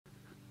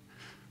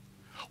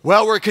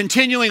Well, we're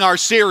continuing our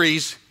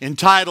series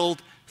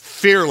entitled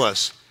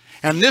Fearless.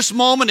 And this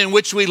moment in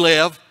which we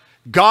live,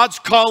 God's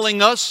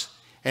calling us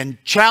and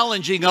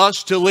challenging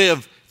us to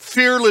live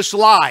fearless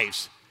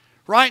lives.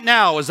 Right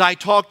now, as I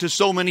talk to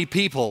so many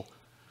people,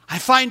 I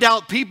find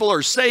out people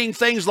are saying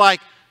things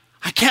like,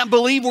 I can't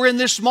believe we're in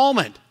this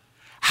moment.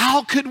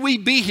 How could we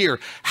be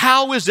here?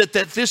 How is it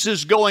that this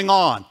is going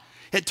on?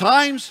 At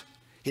times,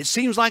 it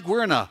seems like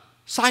we're in a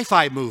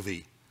sci-fi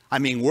movie. I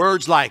mean,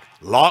 words like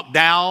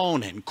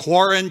lockdown and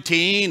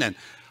quarantine and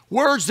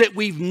words that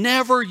we've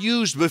never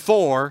used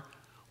before,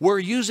 we're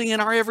using in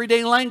our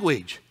everyday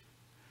language.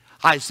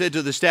 I said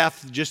to the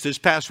staff just this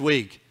past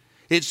week,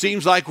 it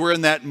seems like we're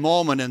in that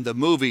moment in the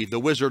movie, The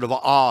Wizard of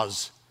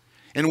Oz,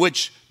 in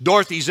which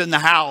Dorothy's in the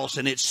house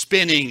and it's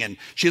spinning and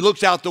she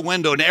looks out the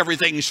window and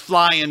everything's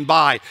flying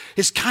by.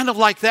 It's kind of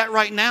like that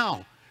right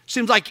now.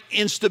 Seems like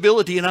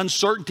instability and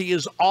uncertainty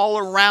is all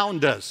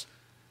around us.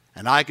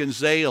 And I can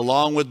say,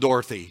 along with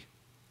Dorothy,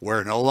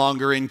 we're no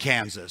longer in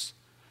Kansas.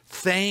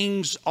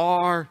 Things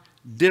are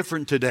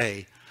different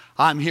today.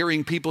 I'm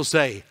hearing people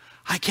say,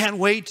 I can't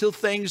wait till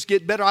things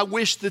get better. I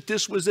wish that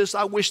this was this.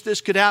 I wish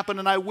this could happen,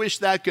 and I wish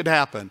that could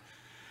happen.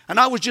 And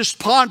I was just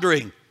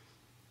pondering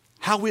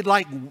how we'd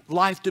like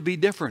life to be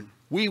different.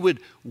 We would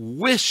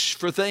wish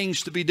for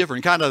things to be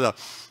different. Kind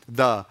of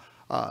the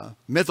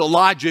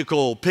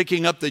mythological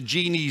picking up the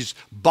genie's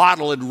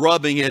bottle and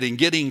rubbing it and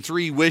getting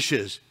 3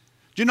 wishes.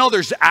 Do you know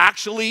there's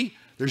actually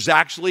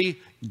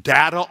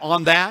data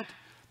on that?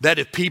 That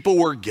if people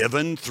were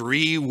given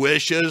 3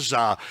 wishes,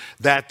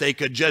 that they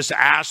could just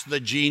ask the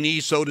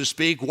genie, so to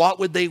speak, what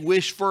would they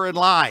wish for in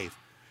life?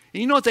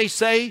 And you know what they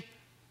say?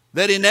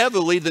 That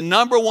inevitably the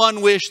number 1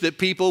 wish that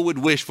people would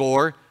wish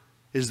for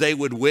is they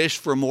would wish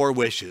for more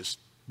wishes.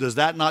 Does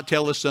that not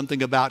tell us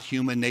something about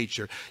human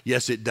nature?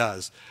 Yes, it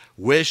does.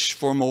 Wish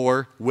for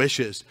more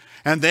wishes.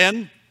 And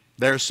then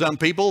there are some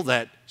people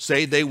that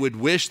say they would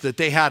wish that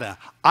they had an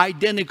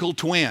identical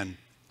twin.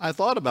 I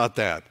thought about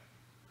that.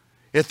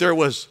 If there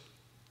was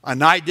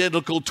an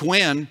identical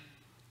twin,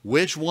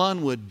 which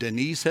one would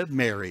Denise have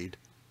married?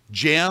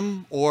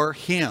 Jim or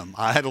him?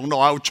 I don't know.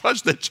 I would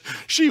trust that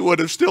she would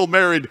have still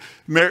married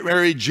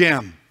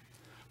Jim.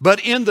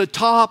 But in the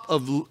top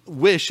of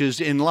wishes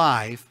in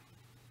life,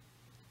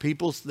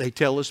 they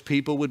tell us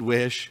people would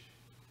wish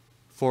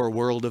for a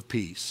world of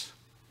peace.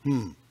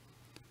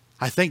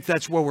 I think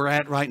that's where we're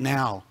at right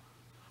now.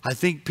 I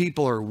think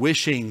people are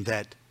wishing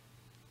that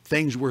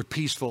things were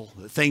peaceful,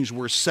 that things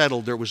were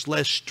settled, there was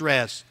less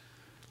stress,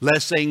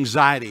 less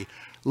anxiety,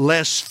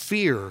 less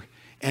fear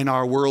in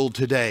our world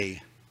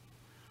today.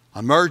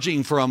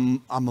 Emerging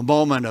from a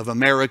moment of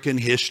American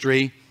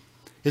history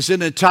is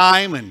in a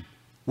time in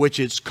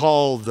which it's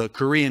called the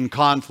Korean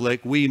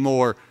conflict. We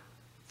more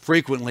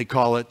frequently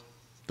call it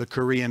the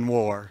Korean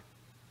War.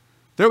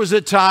 There was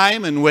a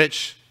time in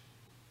which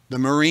the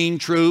Marine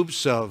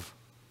troops of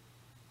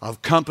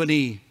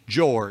Company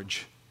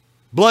George,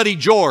 Bloody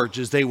George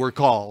as they were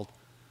called,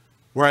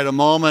 were at a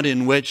moment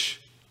in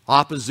which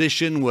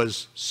opposition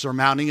was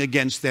surmounting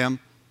against them.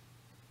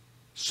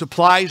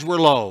 Supplies were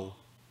low,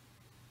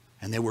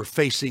 and they were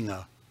facing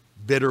a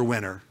bitter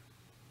winter.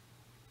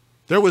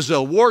 There was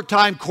a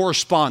wartime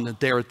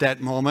correspondent there at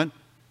that moment,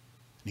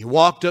 and he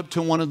walked up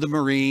to one of the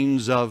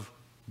Marines of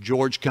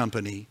George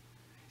Company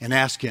and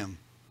asked him,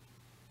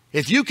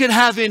 if you could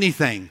have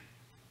anything,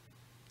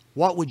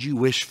 what would you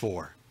wish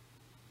for?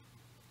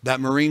 That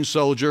Marine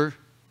soldier,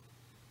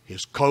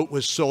 his coat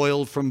was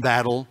soiled from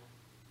battle.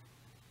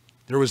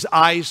 There was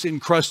ice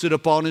encrusted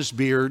upon his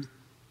beard.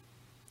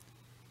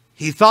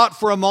 He thought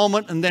for a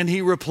moment and then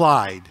he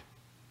replied,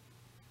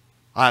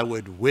 I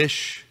would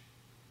wish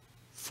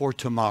for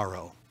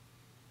tomorrow.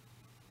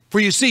 For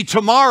you see,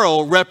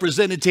 tomorrow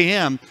represented to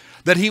him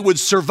that he would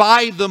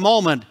survive the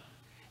moment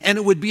and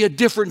it would be a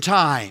different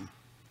time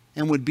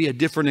and would be a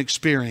different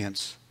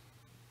experience.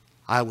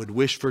 I would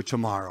wish for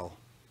tomorrow.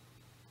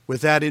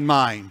 With that in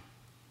mind,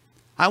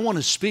 I want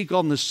to speak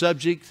on the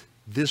subject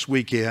this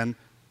weekend,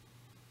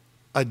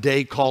 a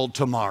day called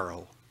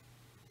tomorrow.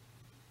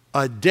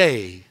 A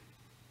day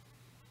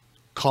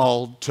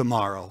called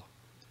tomorrow.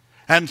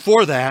 And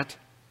for that,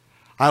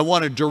 I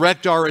want to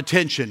direct our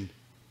attention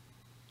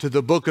to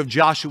the book of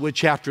Joshua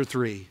chapter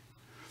 3.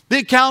 The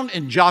account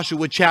in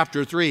Joshua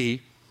chapter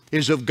 3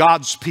 is of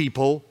God's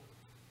people,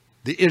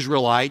 the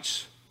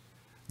Israelites.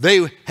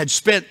 They had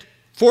spent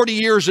 40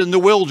 years in the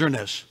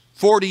wilderness,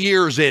 40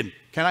 years in,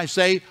 can I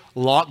say,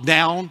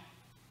 lockdown.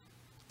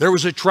 There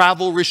was a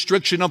travel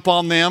restriction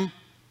upon them.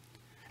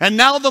 And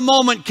now the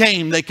moment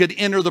came they could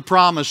enter the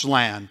promised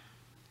land.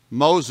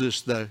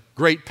 Moses, the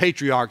great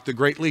patriarch, the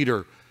great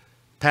leader,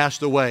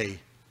 passed away.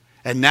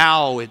 And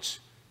now it's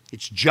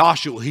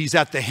Joshua. He's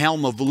at the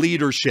helm of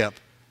leadership.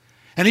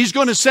 And he's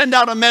going to send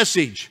out a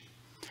message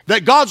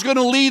that God's going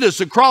to lead us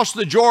across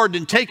the Jordan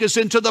and take us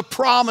into the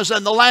promise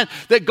and the land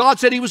that God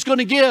said he was going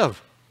to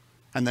give.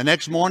 And the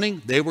next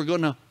morning, they were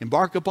going to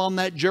embark upon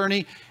that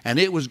journey, and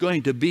it was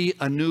going to be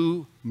a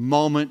new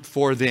moment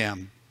for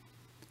them.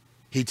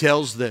 He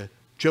tells the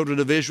Children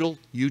of Israel,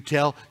 you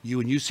tell you,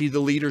 when you see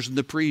the leaders and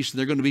the priests, and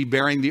they're going to be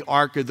bearing the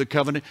Ark of the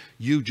Covenant,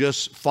 you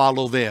just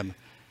follow them.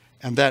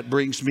 And that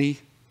brings me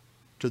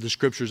to the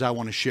scriptures I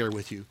want to share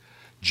with you.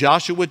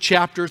 Joshua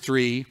chapter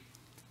 3,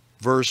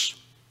 verse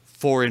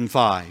 4 and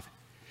 5.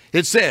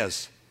 It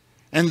says,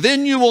 "And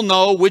then you will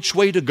know which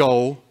way to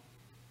go,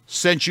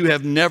 since you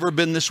have never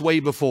been this way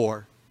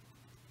before."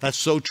 That's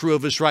so true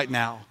of us right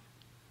now.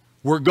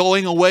 We're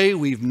going away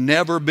we've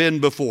never been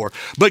before.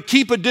 "But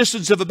keep a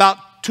distance of about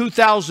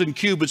 2,000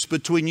 cubits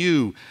between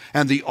you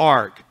and the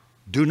ark.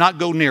 Do not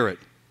go near it."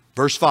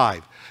 Verse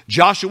 5.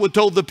 Joshua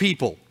told the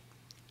people,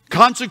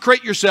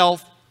 "Consecrate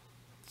yourself,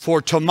 for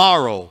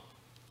tomorrow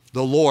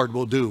the Lord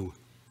will do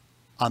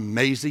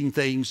amazing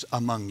things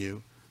among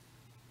you."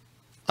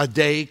 A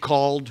day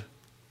called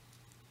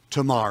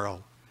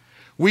tomorrow.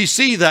 We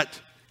see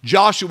that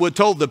Joshua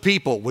told the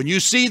people, when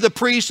you see the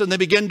priests and they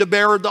begin to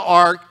bear the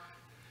ark,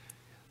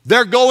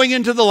 they're going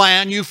into the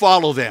land, you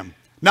follow them.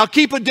 Now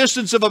keep a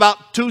distance of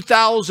about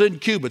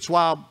 2,000 cubits.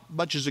 Well, how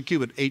much is a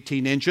cubit?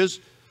 18 inches.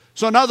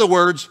 So in other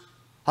words,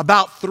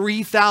 about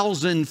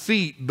 3,000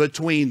 feet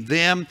between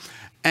them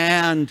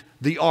and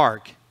the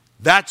ark.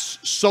 That's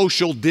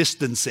social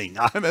distancing.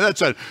 I mean,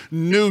 that's a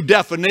new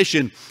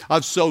definition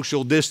of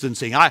social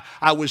distancing.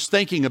 I was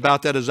thinking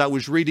about that as I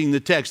was reading the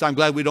text. I'm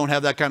glad we don't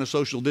have that kind of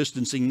social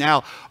distancing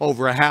now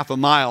over a half a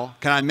mile.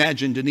 Can I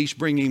imagine Denise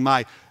bringing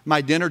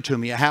my dinner to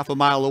me a half a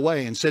mile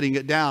away and sitting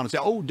it down and say,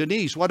 "Oh,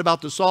 Denise, what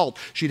about the salt?"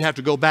 She'd have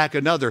to go back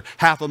another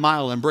half a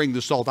mile and bring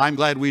the salt. I'm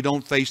glad we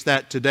don't face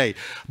that today.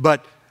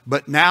 But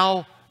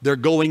now they're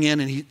going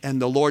in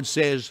and the Lord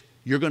says,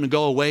 "You're going to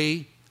go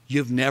away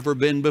you've never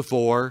been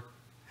before.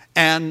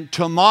 And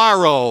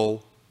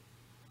tomorrow,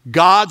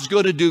 God's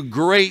going to do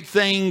great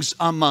things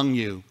among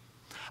you."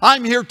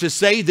 I'm here to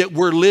say that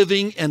we're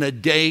living in a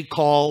day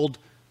called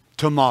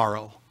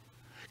tomorrow.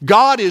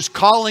 God is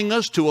calling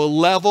us to a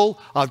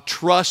level of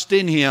trust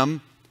in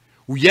Him.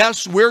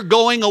 Yes, we're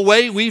going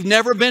away we've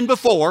never been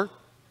before.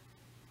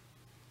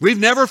 We've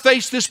never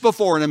faced this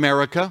before in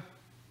America.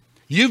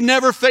 You've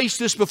never faced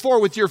this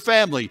before with your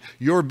family,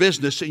 your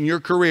business, and your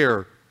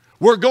career.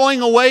 We're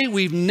going away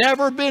we've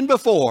never been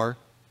before.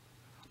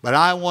 But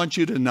I want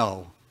you to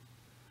know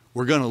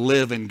we're going to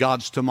live in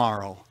God's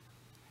tomorrow.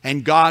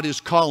 And God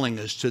is calling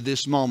us to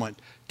this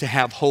moment to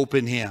have hope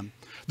in Him.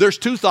 There's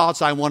two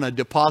thoughts I want to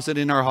deposit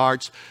in our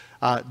hearts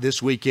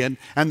this weekend.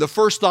 And the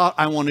first thought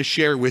I want to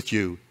share with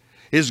you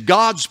is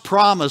God's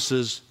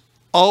promises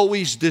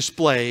always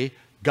display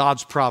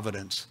God's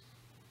providence.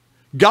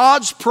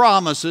 God's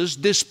promises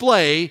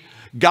display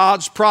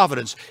God's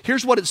providence.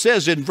 Here's what it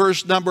says in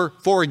verse number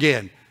 4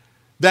 again.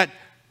 That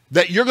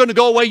you're going to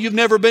go away you've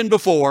never been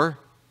before.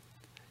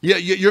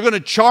 You're going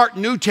to chart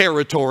new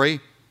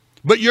territory,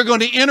 but you're going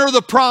to enter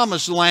the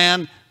promised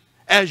land.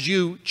 As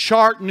you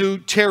chart new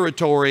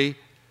territory,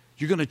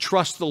 you're going to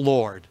trust the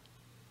Lord.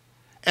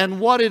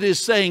 And what it is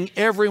saying,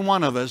 every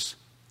one of us,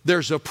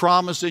 there's a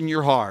promise in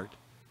your heart.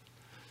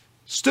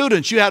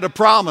 Students, you had a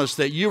promise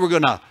that you were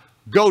going to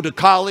go to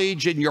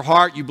college in your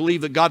heart. You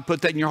believe that God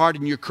put that in your heart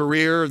in your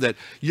career, that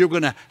you're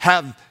going to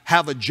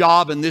have a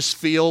job in this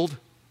field.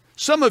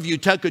 Some of you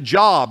took a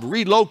job,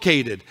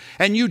 relocated,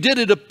 and you did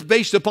it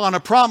based upon a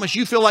promise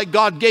you feel like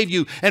God gave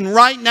you. And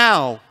right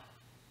now,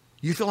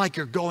 you feel like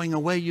you're going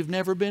away you've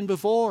never been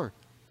before.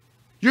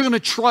 You're going to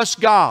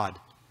trust God.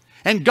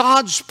 And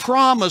God's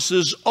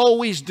promises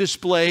always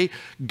display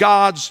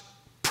God's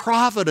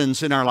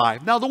providence in our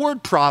life. Now, the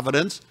word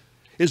providence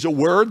is a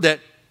word that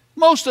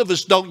most of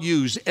us don't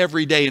use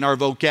every day in our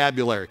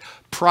vocabulary.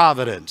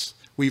 Providence.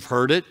 We've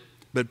heard it,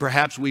 but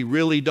perhaps we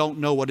really don't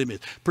know what it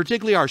means.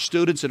 Particularly our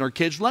students and our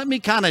kids. Let me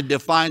kind of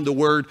define the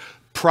word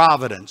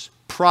providence.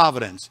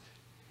 Providence.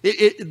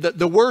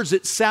 The words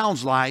it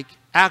sounds like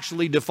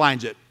actually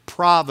defines it.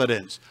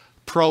 Providence.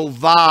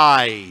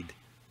 Provide.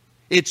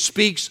 It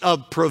speaks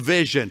of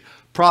provision.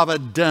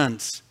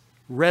 Providence.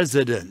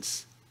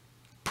 Residence.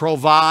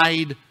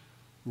 Provide.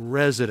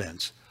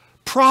 Residence.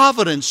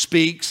 Providence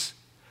speaks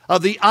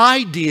of the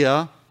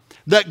idea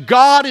that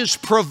God is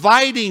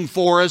providing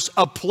for us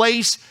a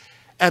place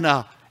and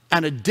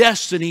a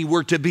destiny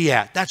we're to be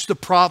at. That's the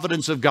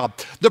providence of God.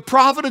 The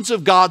providence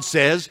of God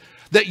says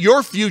that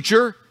your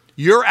future,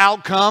 your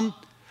outcome,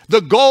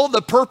 the goal,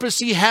 the purpose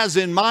He has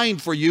in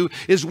mind for you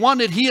is one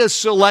that He has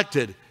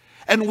selected.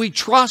 And we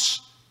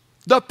trust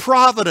the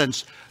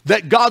providence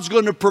that God's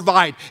going to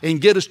provide and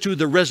get us to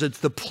the residence,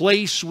 the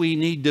place we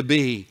need to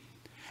be.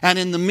 And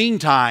in the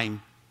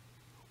meantime,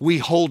 we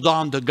hold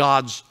on to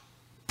God's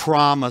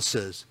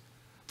promises.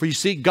 For you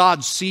see,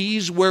 God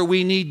sees where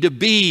we need to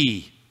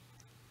be,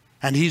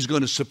 and He's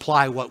going to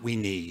supply what we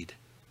need.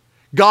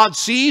 God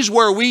sees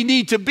where we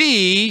need to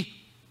be,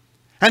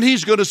 and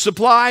He's going to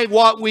supply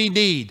what we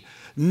need.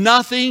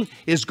 Nothing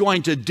is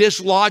going to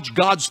dislodge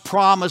God's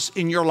promise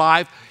in your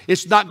life.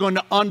 It's not going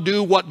to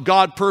undo what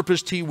God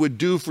purposed He would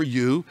do for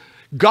you.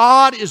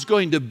 God is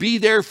going to be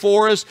there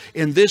for us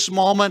in this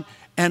moment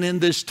and in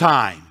this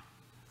time.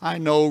 I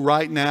know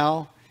right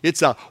now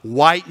it's a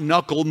white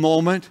knuckle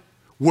moment.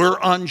 We're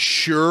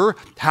unsure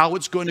how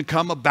it's going to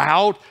come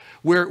about.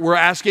 we're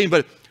asking,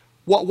 but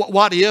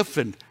what if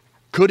and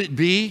could it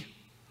be?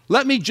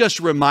 Let me just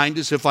remind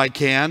us, if I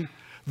can,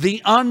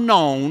 the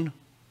unknown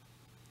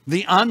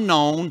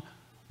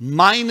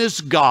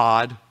minus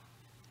God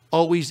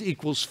always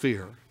equals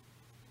fear.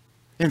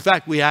 In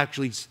fact, we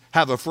actually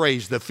have a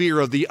phrase, the fear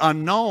of the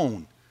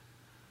unknown.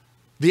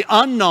 The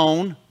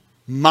unknown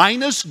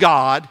minus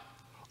God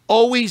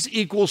always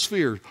equals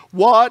fear.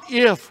 What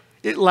if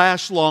it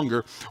lasts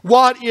longer?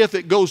 What if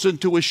it goes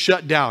into a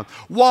shutdown?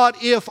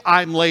 What if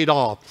I'm laid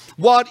off?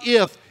 What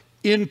if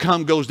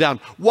income goes down?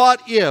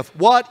 What if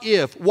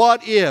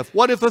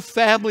a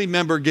family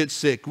member gets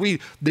sick?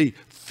 The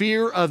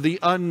fear of the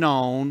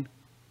unknown,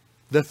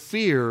 the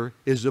fear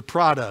is a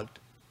product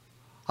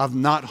of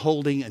not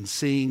holding and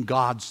seeing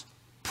God's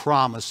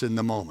promise in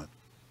the moment.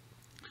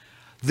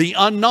 The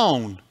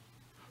unknown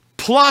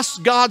plus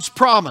God's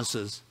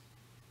promises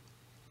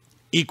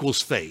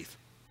equals faith.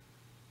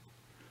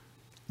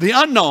 The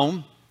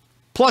unknown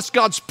plus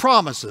God's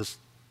promises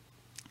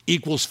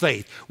equals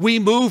faith. We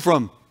move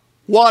from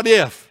what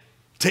if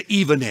to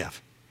even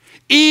if.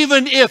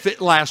 Even if it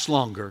lasts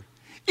longer.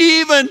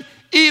 Even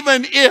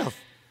if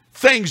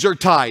things are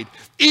tight.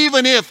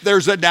 Even if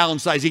there's a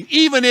downsizing.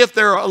 Even if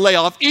there's a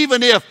layoff.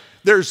 Even if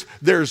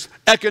there's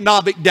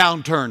economic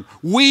downturn.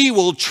 We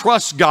will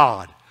trust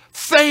God.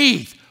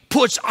 Faith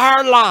puts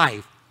our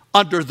life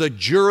under the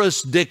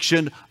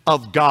jurisdiction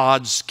of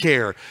God's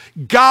care.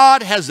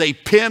 God has a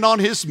pin on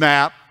his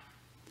map.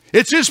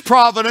 It's his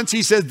providence.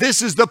 He said,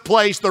 this is the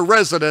place, the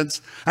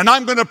residence, and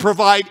I'm going to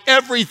provide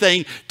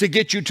everything to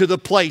get you to the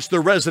place, the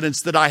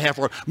residence that I have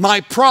for you. My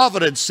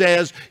providence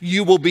says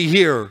you will be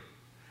here.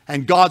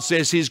 And God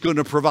says he's going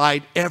to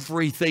provide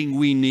everything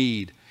we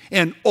need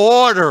in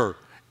order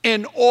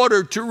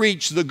to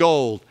reach the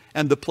goal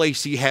and the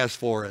place he has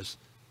for us.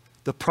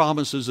 The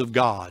promises of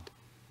God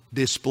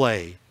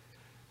displayed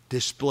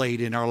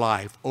in our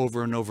life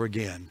over and over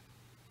again.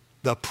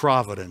 The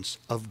providence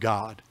of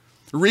God.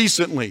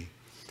 Recently,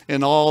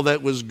 in all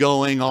that was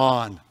going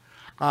on,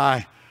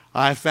 I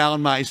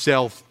found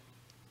myself,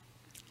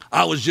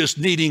 I was just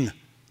needing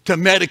to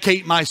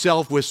medicate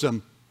myself with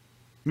some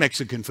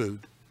Mexican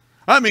food.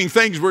 I mean,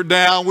 things were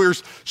down. We were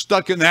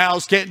stuck in the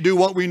house, can't do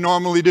what we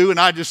normally do. And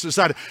I just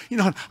decided,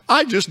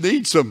 I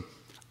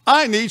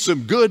need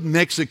some good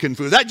Mexican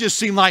food. That just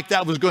seemed like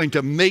that was going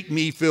to make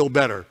me feel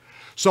better.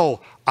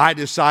 So I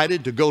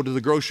decided to go to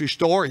the grocery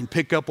store and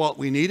pick up what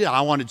we needed.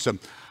 I wanted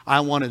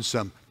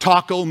some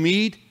taco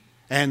meat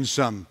and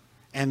some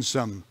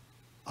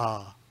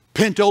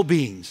pinto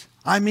beans.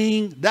 I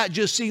mean, that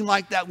just seemed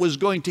like that was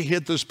going to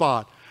hit the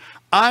spot.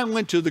 I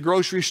went to the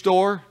grocery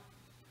store.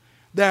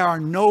 There are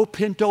no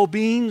pinto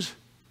beans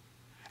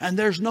and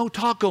there's no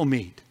taco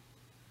meat.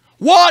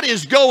 What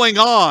is going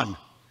on?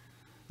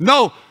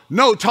 No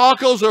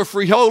tacos or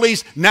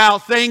frijoles. Now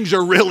things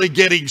are really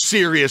getting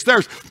serious.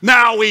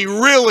 Now we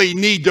really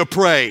need to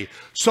pray.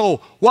 So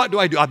what do?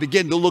 I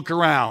begin to look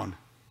around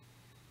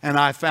and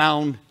I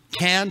found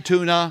canned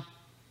tuna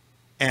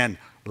and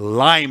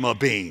lima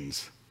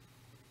beans.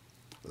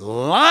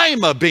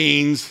 Lima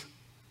beans.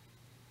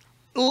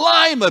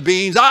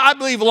 I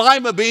believe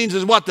lima beans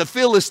is what the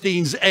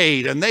Philistines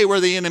ate, and they were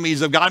the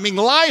enemies of God. I mean,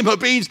 lima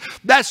beans,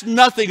 that's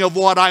nothing of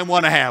what I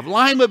want to have.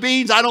 Lima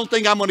beans, I don't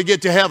think I'm going to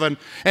get to heaven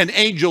and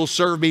angels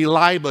serve me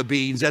lima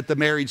beans at the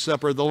marriage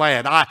supper of the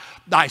Lamb.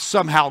 I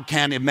somehow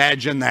can't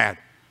imagine that.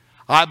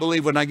 I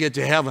believe when I get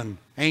to heaven,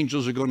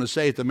 angels are going to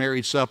say at the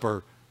marriage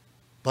supper,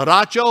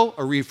 Paracho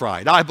or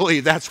refried? I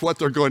believe that's what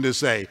they're going to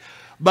say.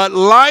 But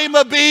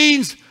lima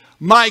beans,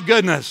 my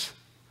goodness.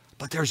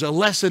 But there's a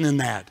lesson in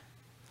that.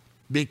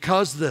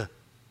 Because the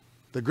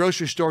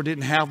grocery store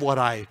didn't have what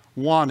I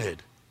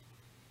wanted,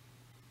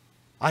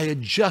 I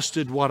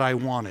adjusted what I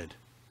wanted.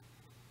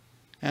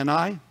 And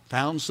I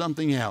found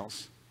something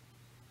else.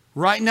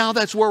 Right now,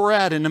 that's where we're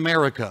at in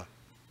America.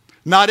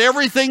 Not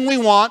everything we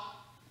want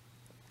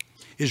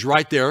is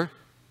right there.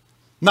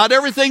 Not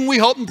everything we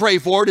hope and pray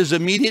for is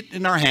immediate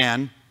in our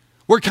hand.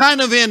 We're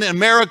kind of in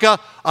America,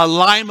 a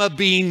lima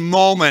bean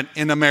moment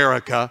in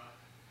America.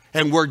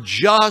 And we're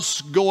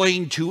just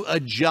going to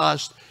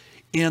adjust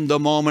in the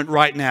moment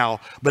right now.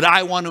 But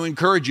I want to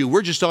encourage you,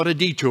 we're just on a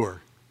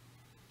detour.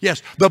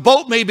 Yes, the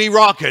boat may be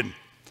rocking,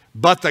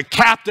 but the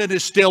captain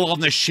is still on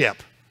the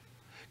ship.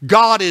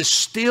 God is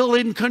still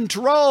in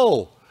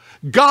control.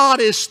 God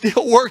is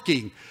still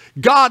working.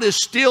 God is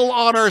still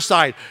on our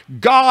side.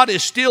 God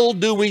is still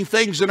doing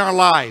things in our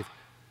life.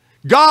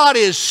 God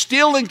is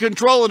still in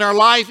control in our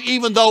life,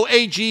 even though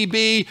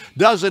H-E-B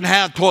doesn't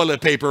have toilet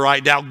paper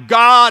right now.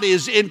 God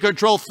is in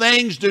control.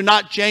 Things do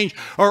not change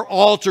or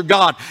alter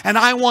God. And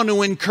I want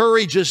to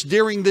encourage us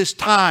during this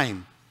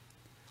time.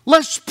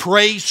 Let's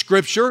pray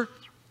Scripture.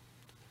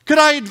 Could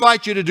I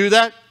invite you to do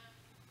that?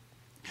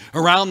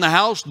 Around the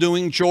house,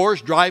 doing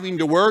chores, driving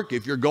to work,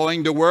 if you're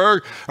going to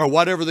work, or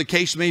whatever the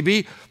case may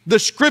be. The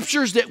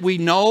Scriptures that we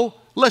know,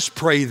 let's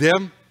pray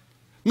them.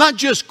 Not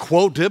just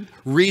quote them,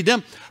 read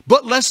them,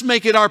 but let's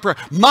make it our prayer.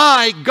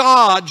 My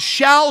God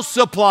shall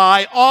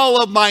supply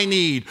all of my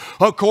need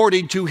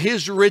according to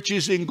his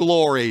riches in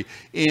glory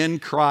in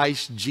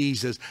Christ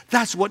Jesus.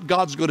 That's what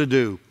God's going to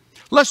do.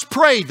 Let's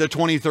pray the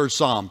 23rd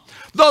Psalm.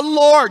 The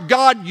Lord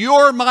God,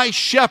 you're my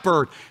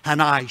shepherd,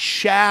 and I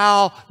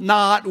shall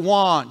not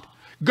want.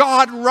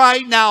 God,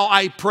 right now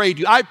I pray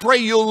to you. I pray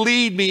you'll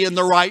lead me in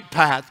the right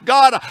path.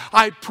 God,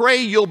 I pray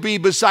you'll be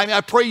beside me.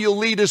 I pray you'll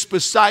lead us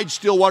beside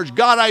still waters.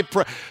 God, I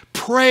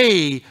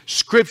pray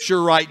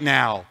Scripture right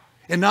now.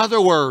 In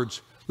other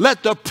words,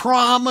 let the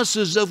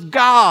promises of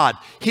God,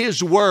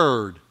 his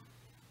word,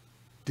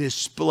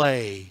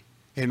 display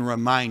and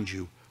remind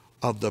you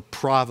of the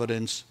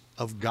providence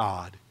of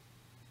God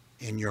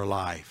in your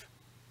life.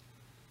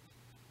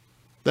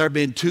 There have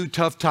been 2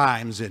 tough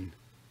times in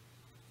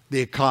the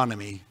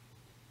economy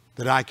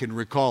that I can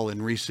recall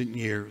in recent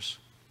years.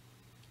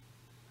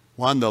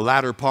 One, the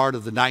latter part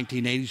of the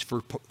 1980s,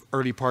 for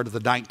early part of the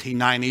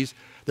 1990s,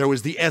 there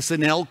was the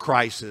S&L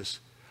crisis.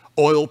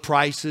 Oil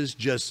prices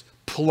just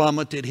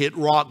plummeted, hit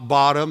rock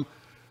bottom.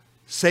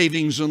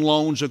 Savings and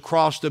loans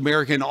across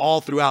America and all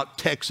throughout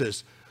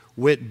Texas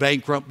went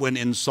bankrupt, went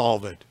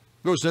insolvent.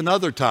 There was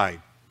another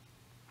time,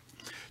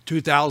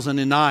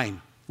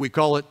 2009, we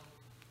call it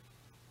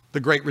the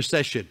Great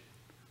Recession.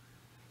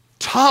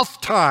 Tough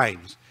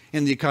times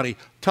in the economy,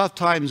 tough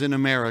times in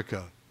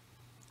America.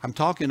 I'm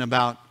talking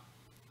about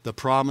the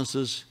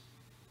promises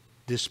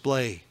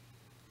display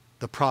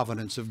the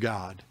providence of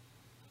God.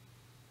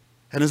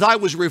 And as I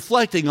was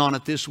reflecting on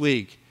it this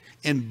week,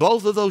 in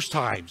both of those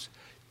times,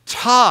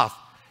 tough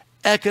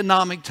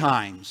economic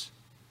times,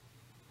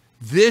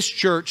 this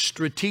church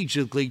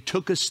strategically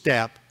took a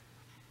step,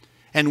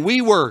 and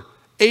we were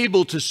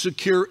able to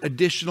secure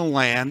additional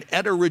land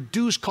at a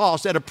reduced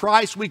cost, at a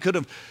price we could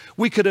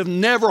have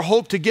never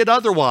hoped to get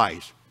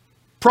otherwise.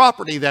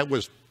 Property that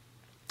was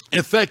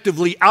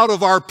effectively out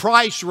of our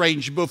price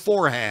range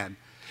beforehand.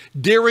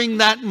 During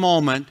that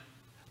moment,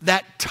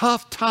 that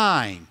tough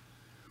time,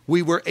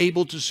 we were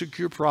able to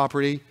secure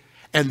property.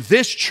 And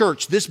this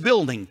church, this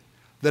building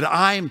that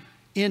I'm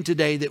in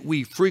today, that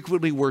we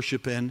frequently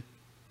worship in,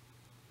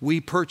 we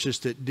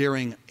purchased it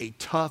during a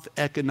tough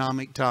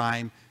economic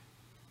time.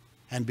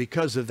 And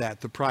because of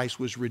that, the price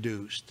was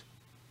reduced.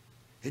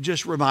 It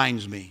just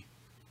reminds me,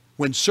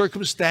 when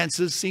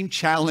circumstances seem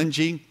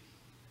challenging,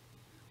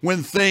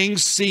 when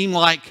things seem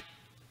like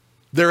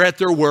they're at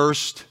their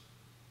worst,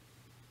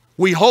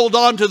 we hold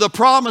on to the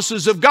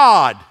promises of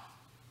God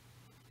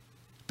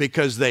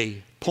because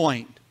they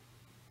point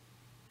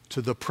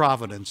to the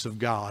providence of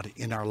God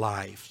in our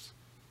lives.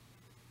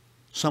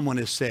 Someone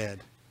has said,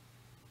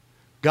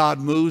 God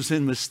moves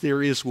in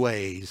mysterious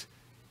ways,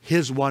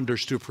 his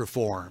wonders to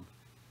perform.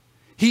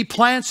 He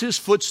plants his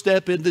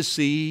footstep in the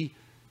sea,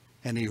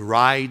 and he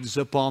rides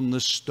upon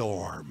the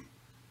storm.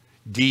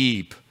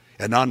 Deep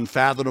and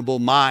unfathomable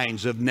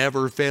minds of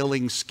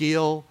never-failing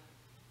skill,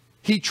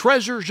 he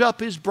treasures up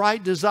his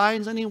bright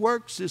designs, and he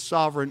works his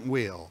sovereign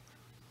will.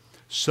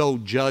 So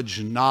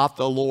judge not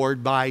the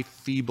Lord by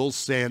feeble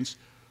sense,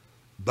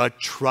 but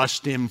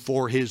trust him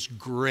for his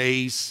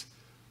grace.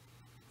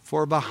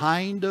 For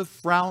behind a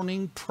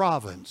frowning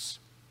province,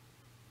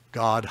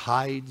 God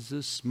hides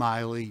a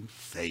smiling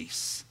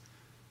face.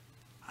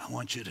 I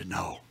want you to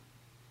know,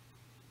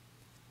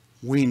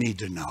 we need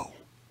to know,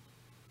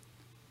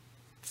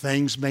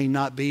 things may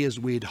not be as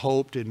we'd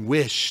hoped and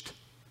wished,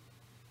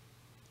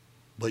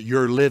 but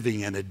you're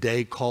living in a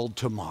day called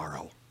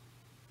tomorrow.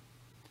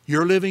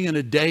 You're living in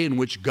a day in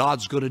which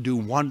God's going to do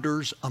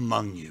wonders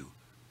among you,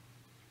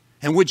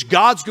 in which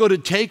God's going to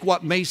take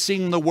what may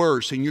seem the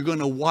worst, and you're going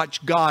to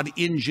watch God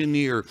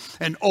engineer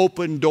and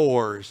open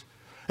doors.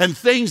 And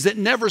things that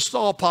never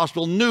saw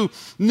possible. New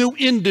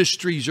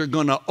industries are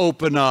going to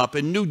open up,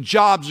 and new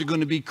jobs are going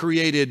to be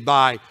created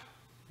by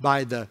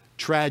the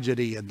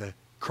tragedy and the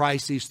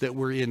crises that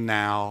we're in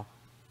now.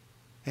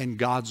 And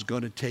God's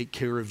going to take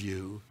care of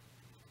you.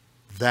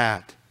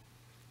 That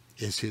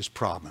is his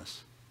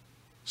promise.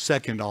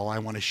 Second, all I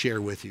want to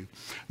share with you,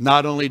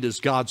 not only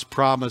does God's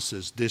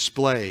promises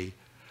display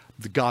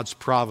God's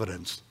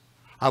providence,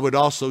 I would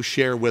also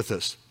share with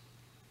us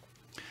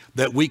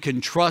that we can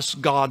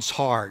trust God's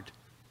heart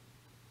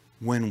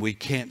when we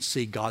can't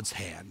see God's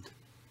hand.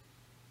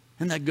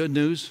 Isn't that good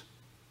news?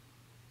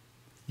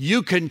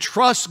 You can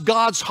trust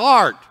God's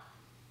heart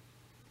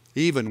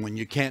even when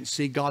you can't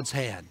see God's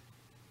hand.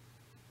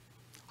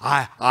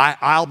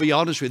 I'll be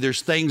honest with you,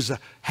 there's things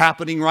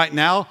happening right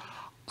now,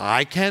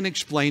 I can't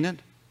explain it.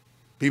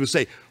 People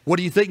say, what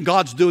do you think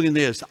God's doing in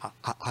this?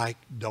 I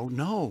don't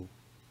know.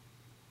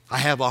 I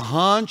have a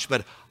hunch,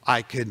 but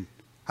I can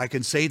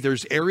say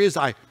there's areas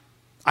I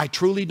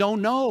truly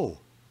don't know.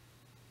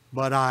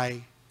 But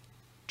I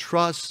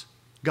trust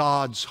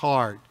God's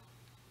heart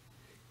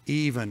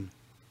even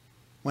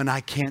when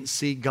I can't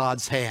see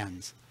God's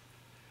hands.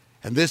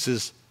 And this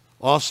is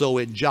also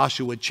in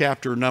Joshua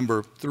chapter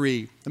number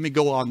 3. Let me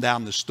go on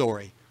down the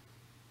story.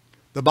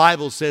 The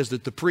Bible says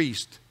that the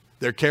priest,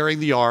 they're carrying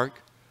the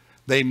ark.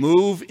 They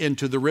move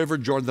into the river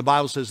Jordan. The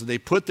Bible says that they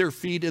put their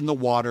feet in the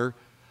water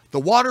The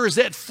water is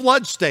at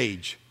flood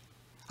stage.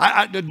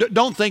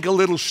 Don't think a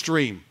little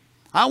stream.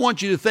 I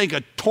want you to think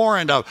a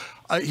torrent of,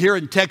 here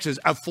in Texas,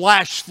 a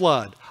flash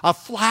flood. A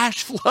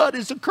flash flood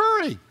is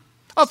occurring.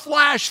 A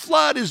flash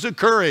flood is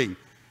occurring.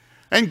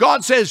 And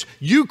God says,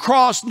 you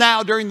cross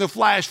now during the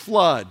flash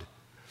flood.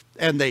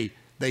 And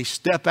they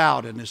step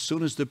out, and as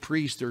soon as the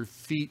priest, their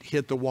feet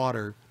hit the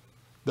water,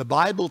 the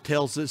Bible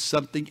tells us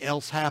something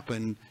else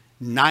happened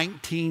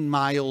 19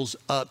 miles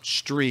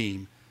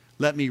upstream.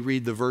 Let me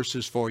read the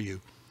verses for you.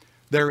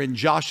 They're in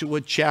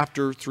Joshua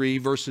chapter 3,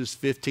 verses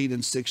 15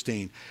 and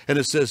 16. And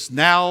it says,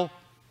 now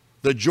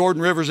the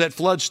Jordan River's at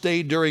flood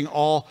stage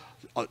all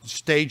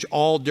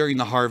during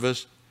the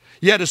harvest.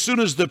 Yet as soon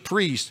as the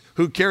priests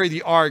who carry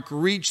the ark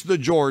reach the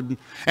Jordan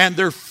and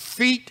their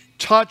feet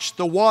touch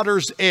the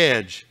water's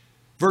edge,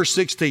 verse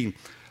 16,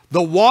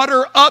 the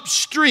water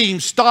upstream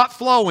stopped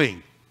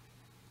flowing,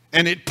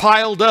 and it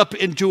piled up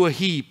into a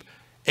heap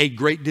a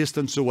great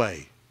distance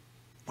away.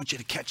 I want you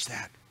to catch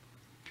that.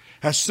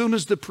 As soon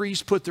as the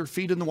priests put their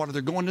feet in the water,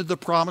 they're going to the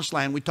promised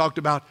land. We talked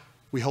about,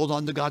 we hold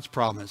on to God's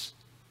promise.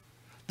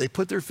 They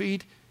put their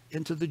feet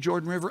into the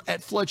Jordan River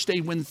at flood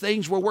stage when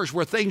things were worse,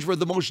 where things were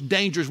the most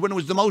dangerous, when it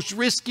was the most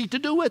risky to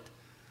do it.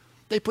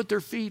 They put their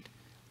feet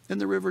in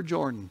the River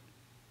Jordan.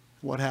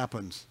 What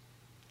happens?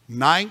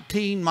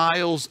 19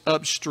 miles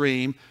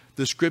upstream,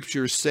 the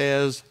scripture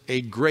says,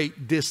 a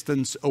great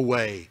distance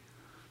away.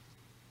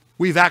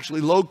 We've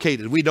actually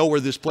located, we know where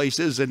this place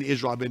is in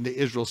Israel. I've been to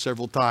Israel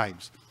several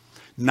times.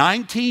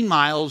 19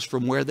 miles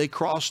from where they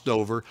crossed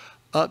over,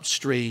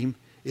 upstream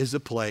is a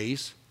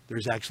place.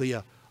 There's actually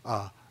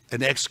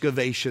an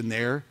excavation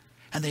there.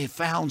 And they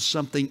found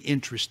something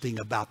interesting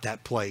about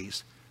that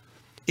place.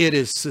 It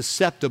is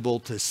susceptible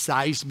to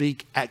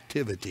seismic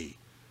activity.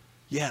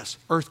 Yes,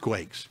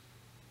 earthquakes.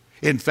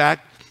 In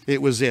fact,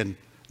 it was in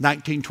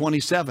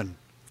 1927.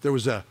 There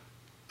was an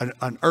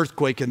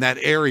earthquake in that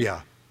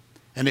area.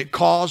 And it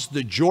caused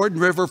the Jordan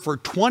River for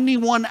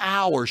 21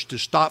 hours to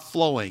stop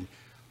flowing.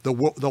 The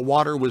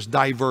water was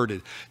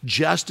diverted,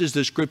 just as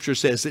the scripture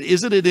says.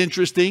 Isn't it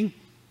interesting?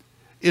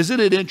 Isn't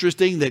it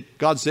interesting that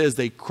God says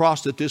they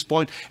crossed at this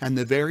point, and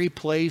the very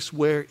place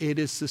where it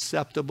is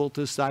susceptible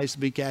to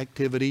seismic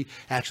activity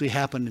actually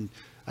happened in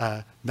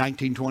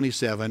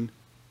 1927.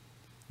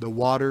 The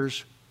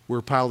waters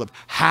were piled up.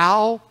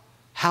 How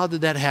did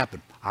that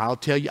happen? I'll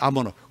tell you, I'm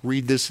going to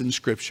read this in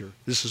scripture.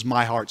 This is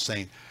my heart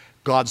saying,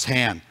 God's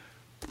hand,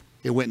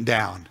 it went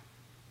down.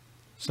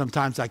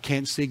 Sometimes I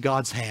can't see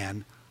God's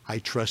hand. I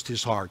trust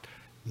his heart.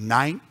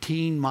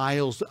 19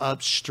 miles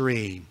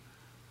upstream,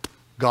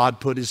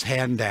 God put his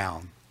hand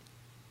down.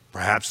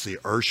 Perhaps the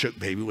earth shook,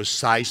 maybe it was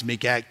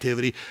seismic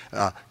activity.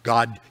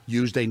 God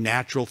used a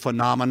natural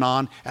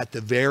phenomenon at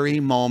the very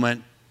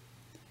moment.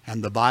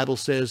 And the Bible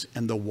says,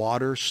 and the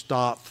water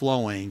stopped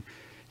flowing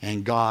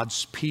and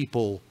God's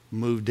people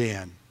moved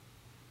in.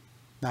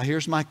 Now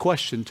here's my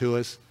question to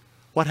us.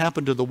 What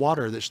happened to the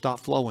water that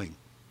stopped flowing?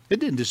 It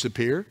didn't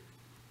disappear.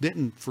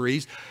 Didn't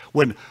freeze.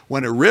 When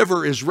a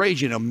river is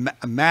raging,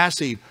 a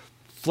massive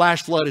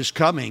flash flood is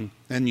coming,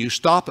 and you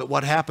stop it,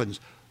 what happens?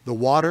 The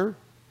water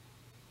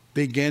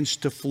begins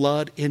to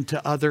flood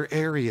into other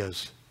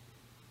areas.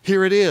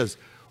 Here it is.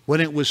 When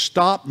it was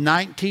stopped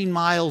 19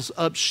 miles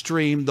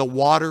upstream, the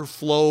water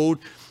flowed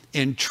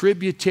in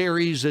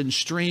tributaries and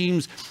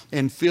streams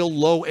and filled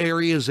low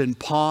areas and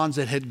ponds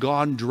that had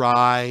gone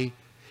dry.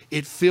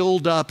 It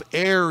filled up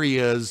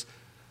areas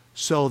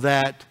so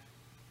that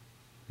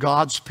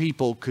God's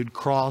people could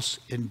cross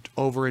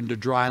over into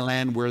dry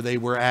land where they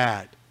were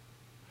at.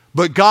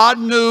 But God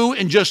knew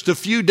in just a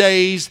few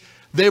days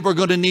they were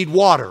going to need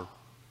water.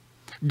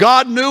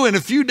 God knew in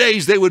a few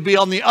days they would be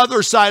on the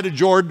other side of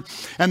Jordan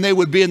and they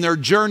would be in their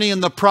journey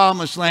in the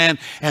promised land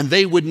and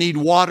they would need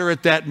water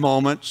at that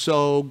moment.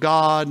 So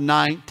God,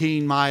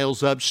 19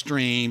 miles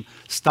upstream,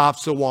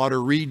 stops the water,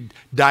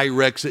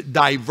 redirects it,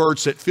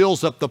 diverts it,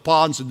 fills up the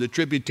ponds and the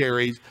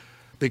tributaries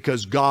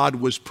because God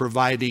was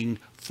providing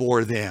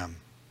for them.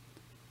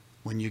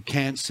 When you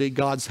can't see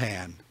God's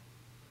hand,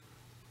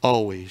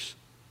 always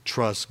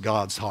trust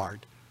God's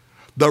heart.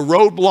 The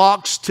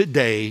roadblocks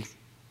today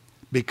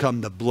become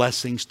the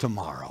blessings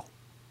tomorrow.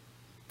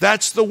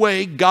 That's the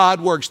way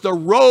God works. The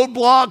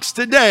roadblocks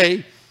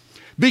today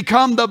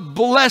become the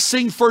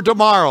blessing for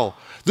tomorrow.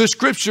 The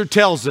scripture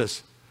tells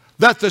us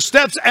that the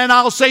steps, and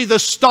I'll say the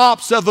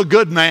stops of a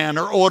good man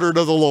are ordered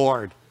of the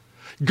Lord.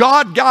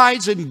 God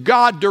guides and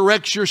God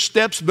directs your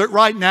steps, but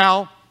right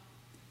now,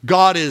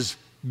 God is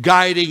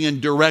guiding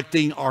and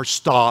directing our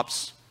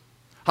stops.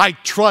 I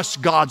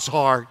trust God's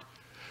heart.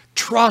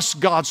 Trust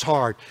God's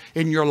heart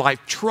in your life.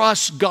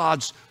 Trust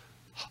God's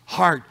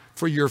heart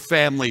for your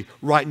family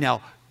right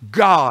now.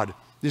 God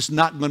is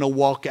not going to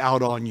walk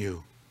out on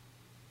you.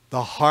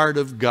 The heart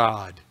of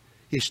God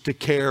is to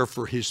care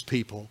for his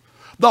people.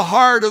 The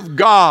heart of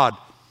God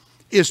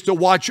is to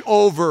watch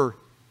over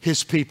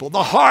his people.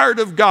 The heart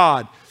of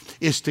God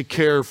is to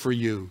care for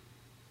you.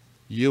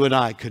 You and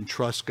I can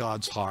trust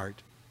God's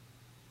heart.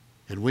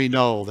 And we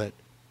know that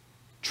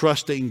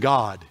trusting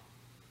God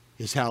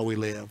is how we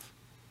live.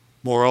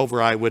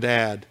 Moreover, I would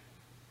add,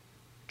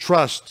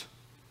 Trust.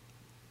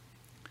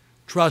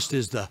 Trust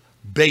is the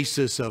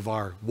basis of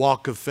our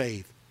walk of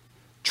faith.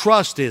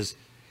 Trust is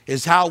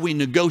how we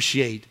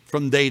negotiate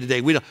from day to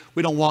day. We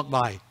don't walk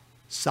by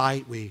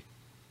sight. We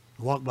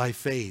walk by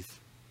faith.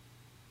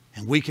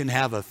 And we can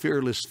have a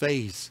fearless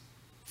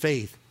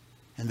faith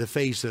in the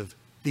face of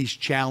these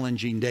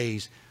challenging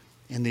days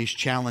and these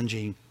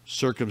challenging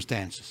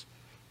circumstances.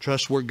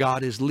 Trust where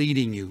God is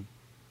leading you.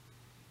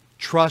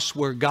 Trust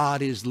where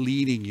God is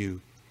leading you,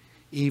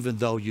 even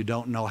though you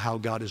don't know how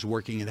God is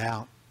working it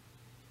out.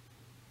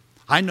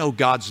 I know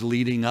God's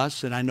leading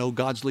us, and I know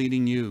God's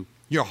leading you.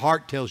 Your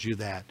heart tells you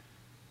that.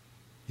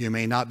 You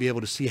may not be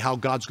able to see how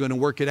God's going to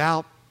work it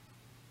out.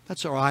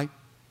 That's all right.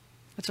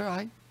 That's all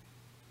right.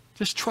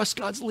 Just trust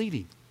God's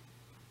leading.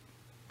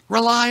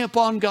 Rely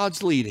upon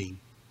God's leading.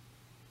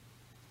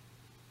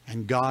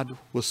 And God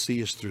will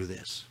see us through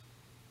this.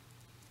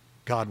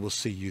 God will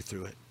see you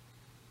through it.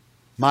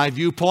 My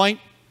viewpoint,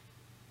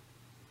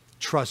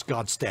 trust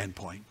God's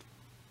standpoint.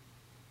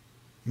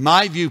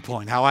 My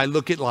viewpoint, how I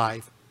look at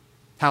life,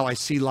 how I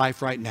see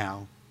life right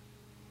now.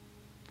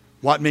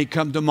 What may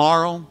come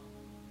tomorrow,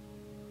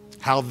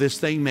 how this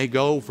thing may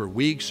go for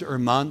weeks or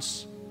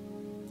months,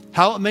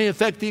 how it may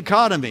affect the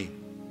economy.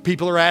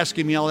 People are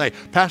asking me all day,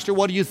 Pastor,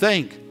 what do you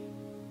think?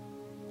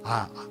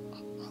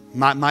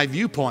 My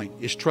viewpoint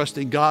is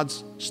trusting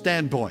God's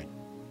standpoint.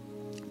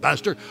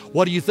 Pastor,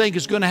 what do you think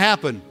is going to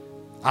happen?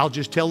 I'll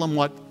just tell them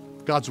what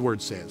God's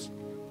Word says.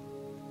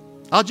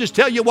 I'll just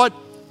tell you what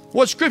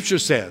Scripture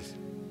says.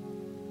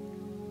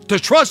 To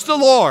trust the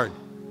Lord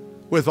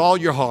with all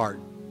your heart.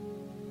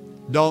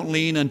 Don't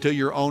lean unto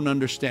your own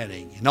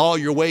understanding. In all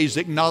your ways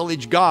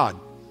acknowledge God,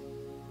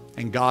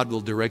 and God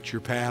will direct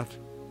your path.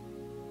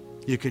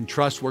 You can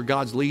trust where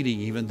God's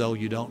leading, even though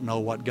you don't know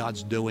what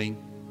God's doing,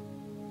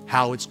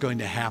 how it's going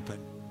to happen.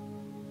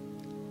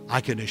 I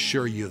can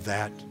assure you of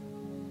that.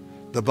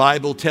 The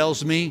Bible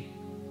tells me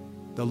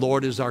the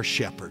Lord is our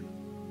shepherd.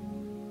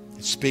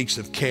 It speaks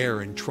of care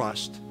and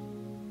trust.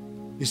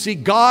 You see,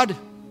 God,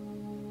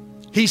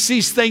 He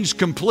sees things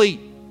complete.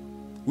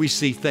 We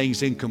see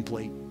things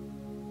incomplete.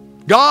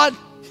 God,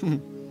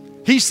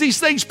 He sees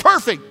things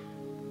perfect.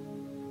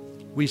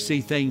 We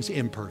see things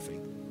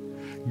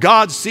imperfect.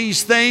 God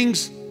sees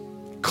things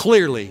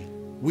clearly.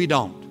 We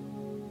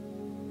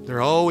don't.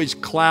 They're always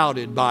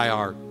clouded by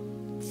our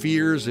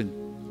fears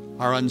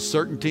and our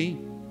uncertainty.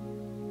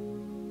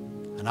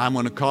 And I'm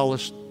going to call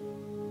us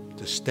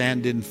to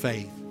stand in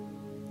faith.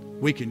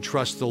 We can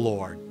trust the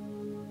Lord.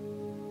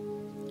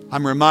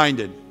 I'm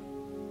reminded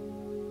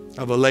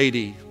of a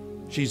lady.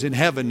 She's in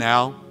heaven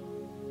now.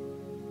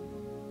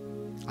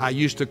 I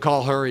used to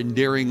call her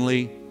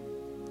endearingly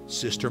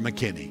Sister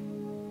McKinney.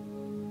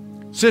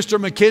 Sister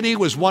McKinney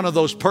was one of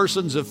those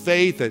persons of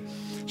faith that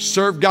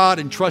served God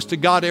and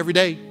trusted God every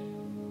day.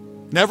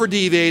 Never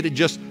deviated,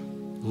 just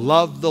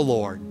loved the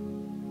Lord.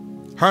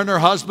 Her and her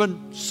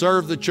husband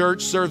served the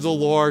church, served the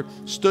Lord,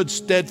 stood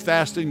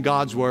steadfast in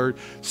God's Word.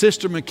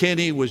 Sister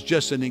McKinney was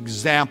just an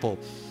example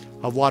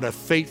of what a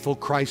faithful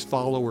Christ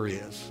follower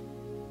is.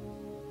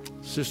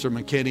 Sister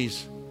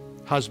McKinney's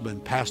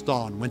husband passed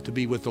on, went to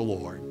be with the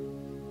Lord.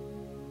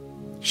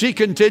 She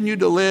continued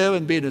to live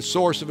and be a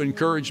source of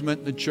encouragement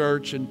in the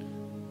church and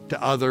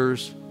to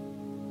others.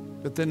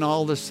 But then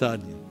all of a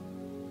sudden,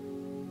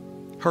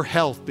 her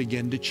health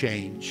began to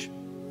change.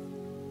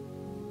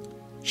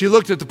 She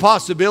looked at the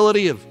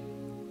possibility of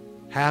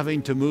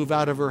having to move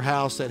out of her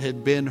house that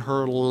had been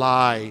her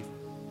life,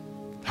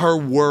 her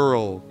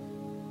world,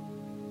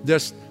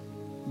 just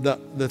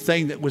the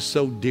thing that was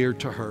so dear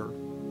to her.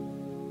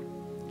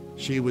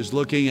 She was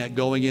looking at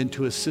going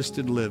into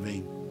assisted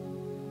living.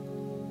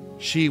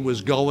 She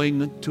was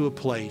going to a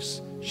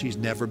place she's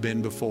never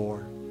been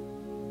before.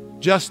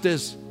 Just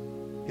as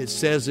it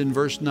says in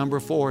verse number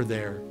 4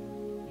 there,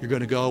 you're going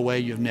to go away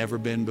you've never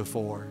been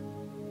before.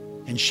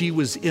 And she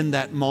was in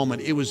that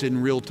moment. It was in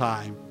real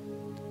time.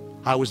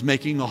 I was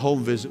making a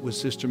home visit with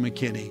Sister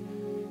McKinney,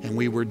 and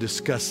we were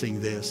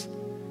discussing this.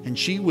 And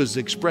she was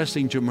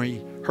expressing to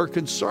me her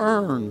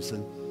concerns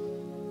and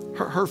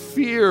her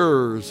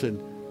fears and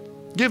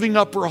giving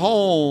up her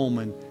home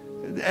and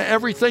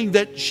everything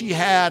that she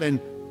had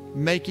and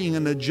making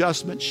an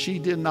adjustment she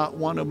did not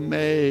want to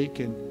make.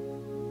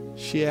 And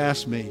she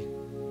asked me,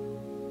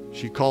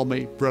 she called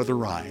me Brother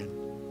Ryan.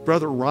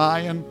 Brother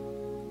Ryan,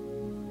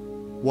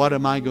 what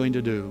am I going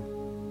to do?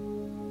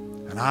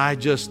 And I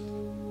just,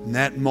 in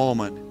that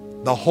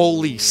moment, the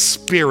Holy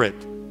Spirit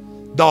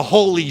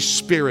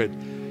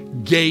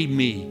gave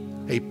me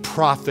a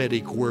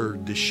prophetic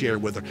word to share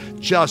with her.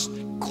 Just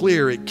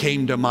clear, it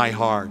came to my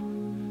heart.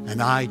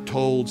 And I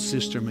told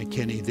Sister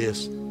McKinney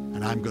this,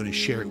 and I'm going to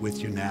share it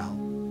with you now.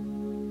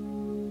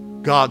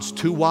 God's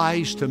too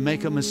wise to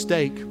make a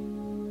mistake.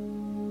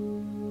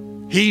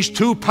 He's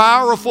too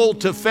powerful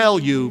to fail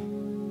you.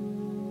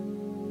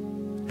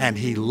 And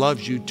He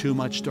loves you too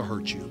much to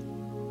hurt you.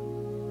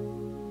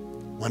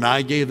 When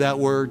I gave that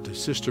word to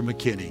Sister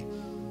McKinney,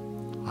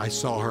 I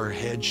saw her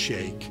head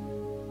shake.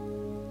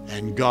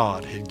 And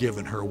God had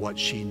given her what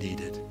she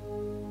needed.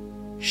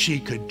 She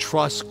could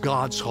trust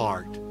God's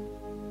heart.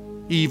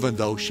 even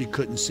though she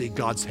couldn't see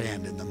God's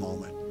hand in the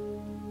moment.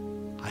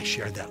 I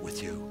share that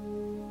with you.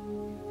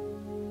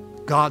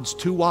 God's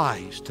too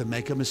wise to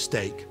make a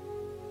mistake.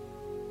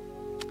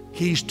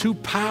 He's too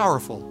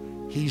powerful.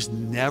 He's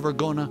never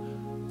going to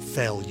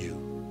fail you.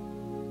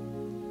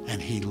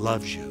 And He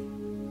loves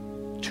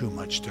you too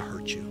much to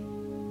hurt you.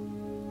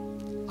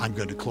 I'm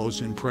going to close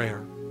in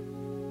prayer.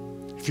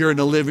 If you're in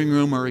a living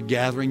room or a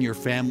gathering, your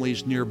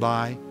family's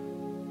nearby,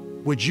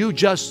 would you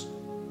just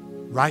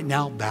right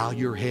now bow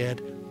your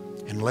head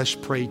and let's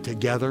pray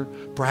together?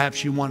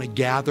 Perhaps you want to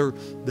gather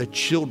the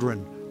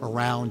children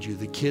around you,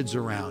 the kids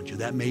around you.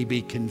 That may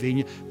be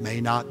convenient,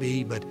 may not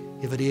be, but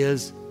if it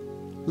is,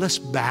 let's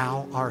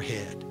bow our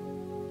head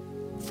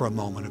for a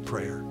moment of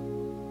prayer.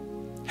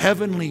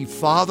 Heavenly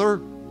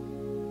Father,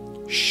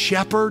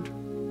 Shepherd,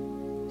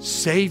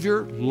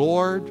 Savior,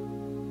 Lord,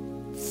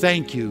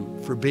 thank you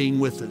for being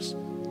with us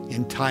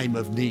in time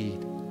of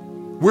need.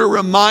 We're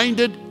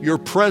reminded your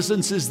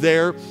presence is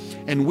there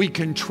and we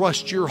can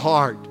trust your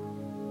heart.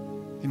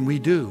 And we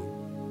do.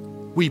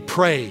 We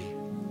pray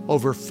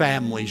over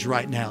families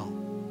right now.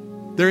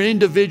 There are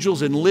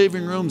individuals in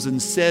living rooms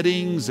and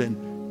settings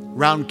and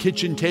around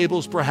kitchen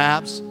tables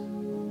perhaps.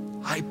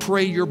 I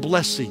pray your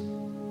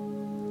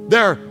blessing.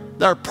 There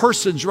are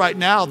persons right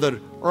now that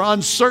are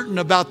uncertain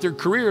about their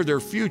career, their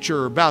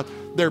future, about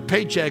their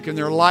paycheck and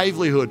their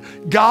livelihood.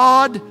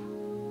 God,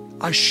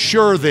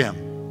 assure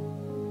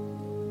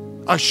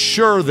them.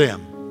 Assure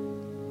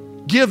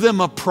them. Give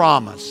them a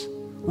promise.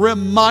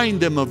 Remind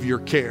them of your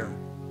care.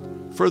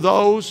 For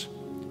those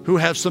who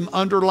have some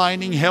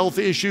underlying health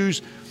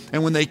issues,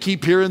 and when they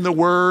keep hearing the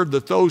word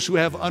that those who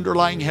have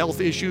underlying health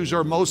issues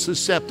are most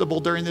susceptible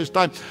during this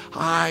time,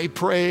 I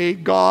pray,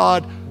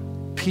 God,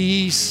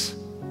 peace,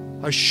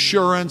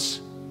 assurance,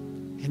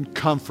 and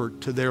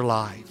comfort to their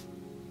life.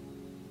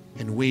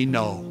 And we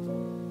know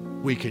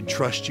we can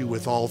trust you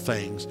with all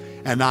things.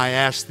 And I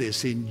ask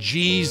this in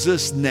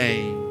Jesus'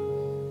 name,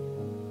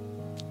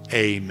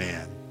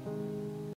 amen.